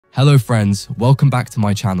Hello friends, welcome back to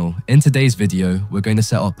my channel. In today's video, we're going to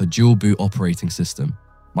set up a dual boot operating system.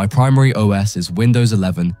 My primary OS is Windows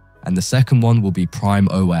 11 and the second one will be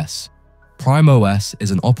PrimeOS. PrimeOS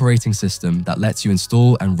is an operating system that lets you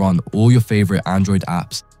install and run all your favorite Android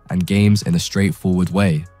apps and games in a straightforward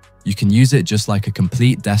way. You can use it just like a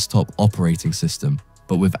complete desktop operating system,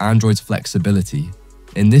 but with Android's flexibility.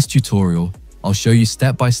 In this tutorial, I'll show you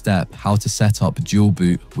step by step how to set up dual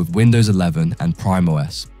boot with Windows 11 and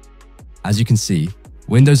PrimeOS. As you can see,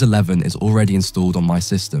 Windows 11 is already installed on my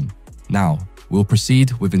system. Now, we'll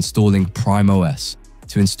proceed with installing PrimeOS.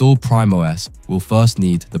 To install PrimeOS, we'll first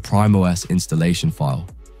need the PrimeOS installation file.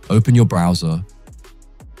 Open your browser,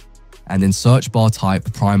 and in search bar type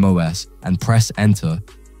PrimeOS and press enter.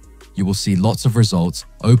 You will see lots of results.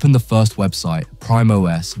 Open the first website,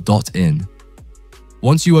 primeos.in.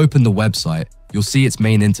 Once you open the website, you'll see its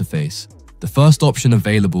main interface. The first option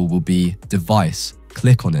available will be Device.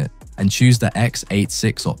 Click on it and choose the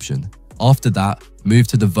x86 option. After that, move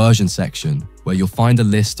to the version section, where you'll find a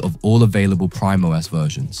list of all available PrimeOS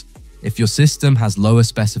versions. If your system has lower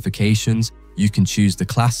specifications, you can choose the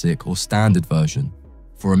Classic or Standard version.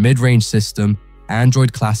 For a mid-range system,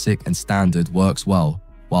 Android Classic and Standard works well,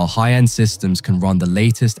 while high-end systems can run the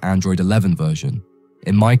latest Android 11 version.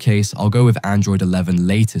 In my case, I'll go with Android 11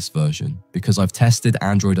 latest version, because I've tested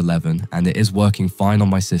Android 11 and it is working fine on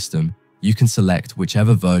my system. You can select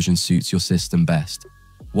whichever version suits your system best.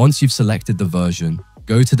 Once you've selected the version,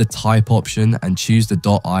 go to the Type option and choose the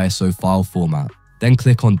 .iso file format. Then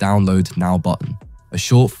click on Download Now button. A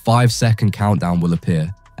short 5-second countdown will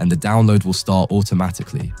appear, and the download will start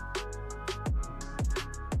automatically.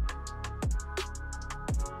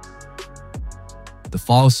 The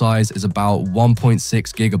file size is about 1.6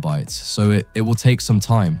 gigabytes, so it will take some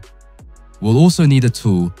time. We'll also need a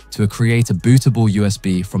tool to create a bootable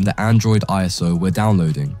USB from the Android ISO we're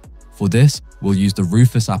downloading. For this, we'll use the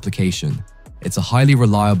Rufus application. It's a highly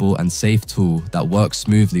reliable and safe tool that works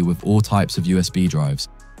smoothly with all types of USB drives.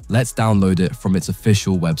 Let's download it from its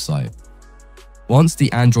official website. Once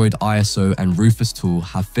the Android ISO and Rufus tool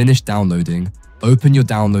have finished downloading, open your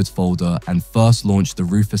Downloads folder and first launch the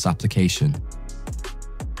Rufus application.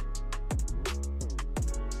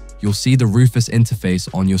 You'll see the Rufus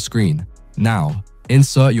interface on your screen. Now,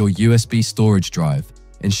 insert your USB storage drive,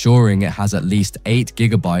 ensuring it has at least 8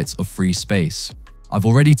 gigabytes of free space. I've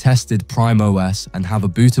already tested PrimeOS and have a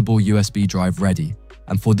bootable USB drive ready,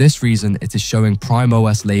 and for this reason it is showing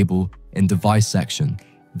PrimeOS label in Device section.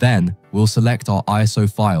 Then, we'll select our ISO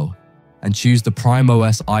file and choose the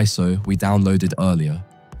PrimeOS ISO we downloaded earlier.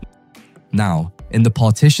 Now, in the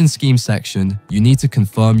partition scheme section, you need to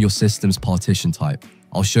confirm your system's partition type.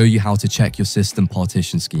 I'll show you how to check your system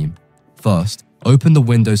partition scheme. First, open the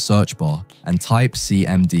Windows search bar and type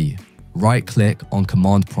cmd. Right-click on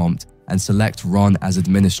Command Prompt and select Run as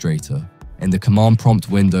Administrator. In the Command Prompt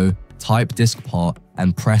window, type diskpart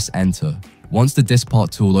and press Enter. Once the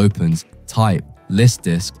diskpart tool opens, type list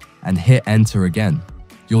disk and hit Enter again.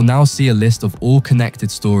 You'll now see a list of all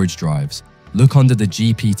connected storage drives. Look under the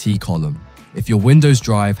GPT column. If your Windows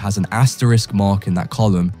drive has an asterisk mark in that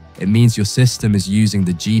column, it means your system is using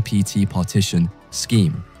the GPT partition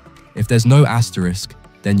scheme. If there's no asterisk,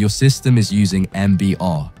 then your system is using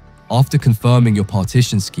MBR. After confirming your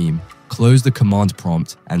partition scheme, close the command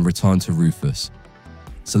prompt and return to Rufus.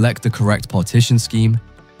 Select the correct partition scheme,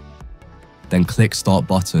 then click Start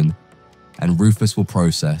button, and Rufus will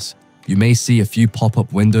process. You may see a few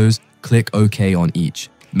pop-up windows. Click OK on each.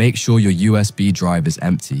 Make sure your USB drive is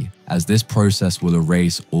empty, as this process will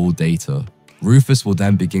erase all data. Rufus will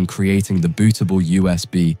then begin creating the bootable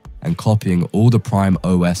USB and copying all the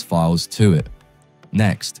PrimeOS files to it.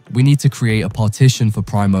 Next, we need to create a partition for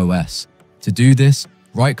PrimeOS. To do this,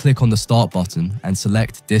 right-click on the Start button and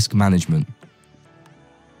select Disk Management.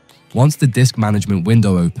 Once the Disk Management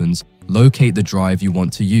window opens, locate the drive you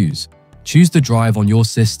want to use. Choose the drive on your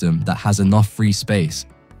system that has enough free space.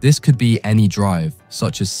 This could be any drive,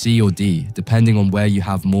 such as C or D, depending on where you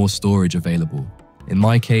have more storage available. In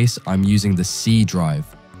my case, I'm using the C drive.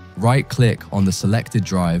 Right-click on the selected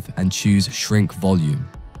drive and choose Shrink Volume.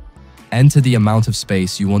 Enter the amount of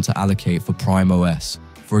space you want to allocate for PrimeOS.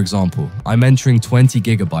 For example, I'm entering 20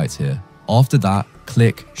 gigabytes here. After that,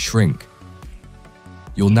 click Shrink.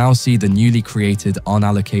 You'll now see the newly created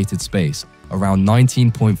unallocated space, around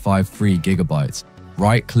 19.53 gigabytes.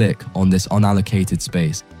 Right-click on this unallocated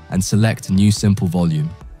space and select New Simple Volume.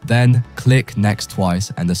 Then, click Next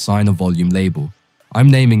twice and assign a volume label. I'm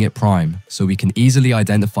naming it Prime, so we can easily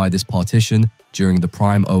identify this partition during the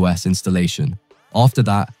PrimeOS installation. After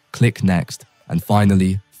that, click Next, and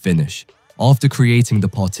finally, Finish. After creating the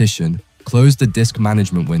partition, close the disk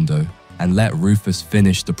management window and let Rufus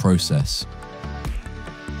finish the process.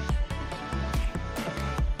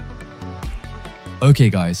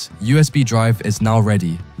 Okay guys, USB drive is now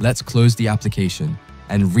ready. Let's close the application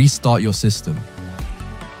and restart your system.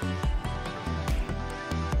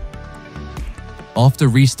 After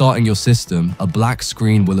restarting your system, a black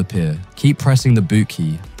screen will appear. Keep pressing the boot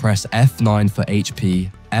key. Press F9 for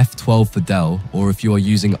HP, F12 for Dell, or if you are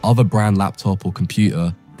using other brand laptop or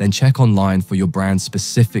computer, then check online for your brand's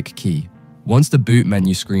specific key. Once the boot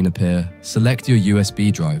menu screen appears, select your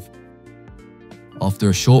USB drive. After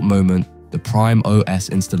a short moment, the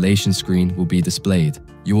PrimeOS installation screen will be displayed.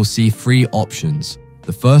 You will see 3 options.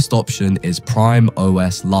 The first option is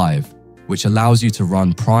PrimeOS Live, which allows you to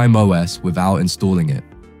run PrimeOS without installing it.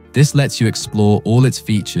 This lets you explore all its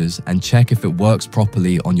features and check if it works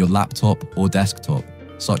properly on your laptop or desktop,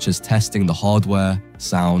 such as testing the hardware,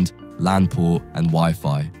 sound, LAN port, and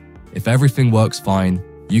Wi-Fi. If everything works fine,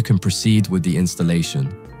 you can proceed with the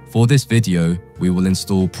installation. For this video, we will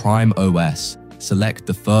install PrimeOS. Select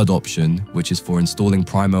the third option, which is for installing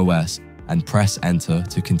PrimeOS, and press Enter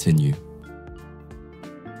to continue.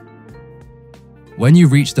 When you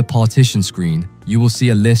reach the partition screen, you will see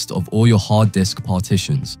a list of all your hard disk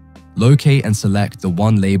partitions. Locate and select the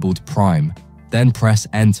one labeled Prime, then press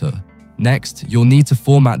Enter. Next, you'll need to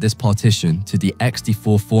format this partition to the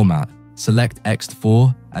ext4 format. Select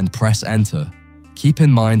ext4 and press Enter. Keep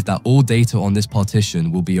in mind that all data on this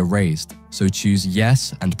partition will be erased, so choose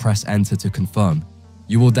Yes and press Enter to confirm.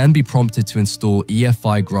 You will then be prompted to install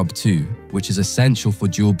EFI Grub 2, which is essential for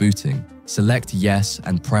dual booting. Select Yes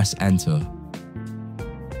and press Enter.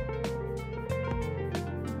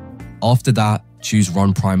 After that, choose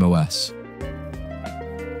Run PrimeOS.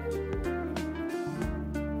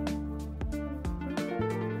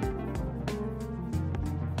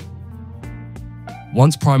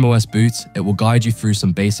 Once PrimeOS boots, it will guide you through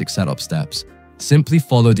some basic setup steps. Simply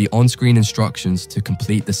follow the on-screen instructions to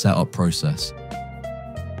complete the setup process.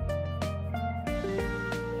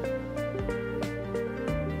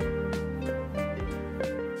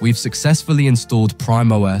 We've successfully installed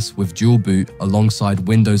PrimeOS with dual boot alongside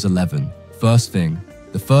Windows 11. First thing,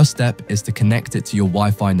 the first step is to connect it to your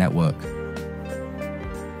Wi-Fi network.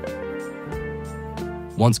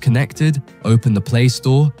 Once connected, open the Play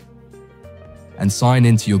Store and sign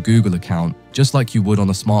into your Google account, just like you would on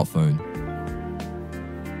a smartphone.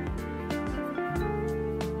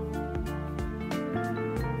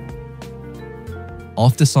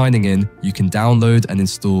 After signing in, you can download and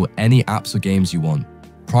install any apps or games you want.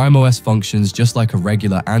 PrimeOS functions just like a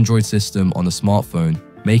regular Android system on a smartphone,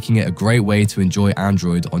 making it a great way to enjoy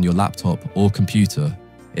Android on your laptop or computer.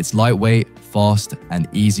 It's lightweight, fast, and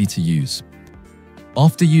easy to use.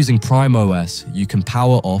 After using PrimeOS, you can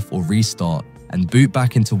power off or restart and boot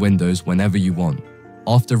back into Windows whenever you want.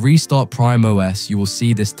 After restart PrimeOS, you will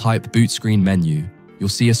see this Type Boot Screen menu. You'll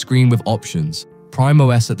see a screen with options,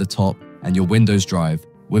 PrimeOS at the top, and your Windows drive,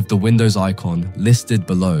 with the Windows icon listed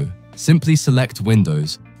below. Simply select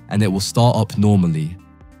Windows, and it will start up normally.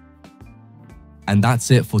 And that's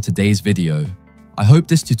it for today's video. I hope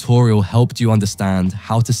this tutorial helped you understand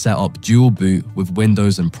how to set up dual boot with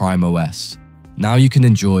Windows and PrimeOS. Now you can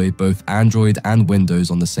enjoy both Android and Windows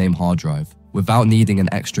on the same hard drive, without needing an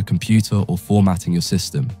extra computer or formatting your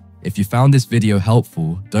system. If you found this video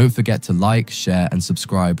helpful, don't forget to like, share, and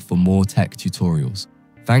subscribe for more tech tutorials.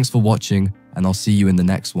 Thanks for watching, and I'll see you in the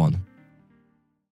next one.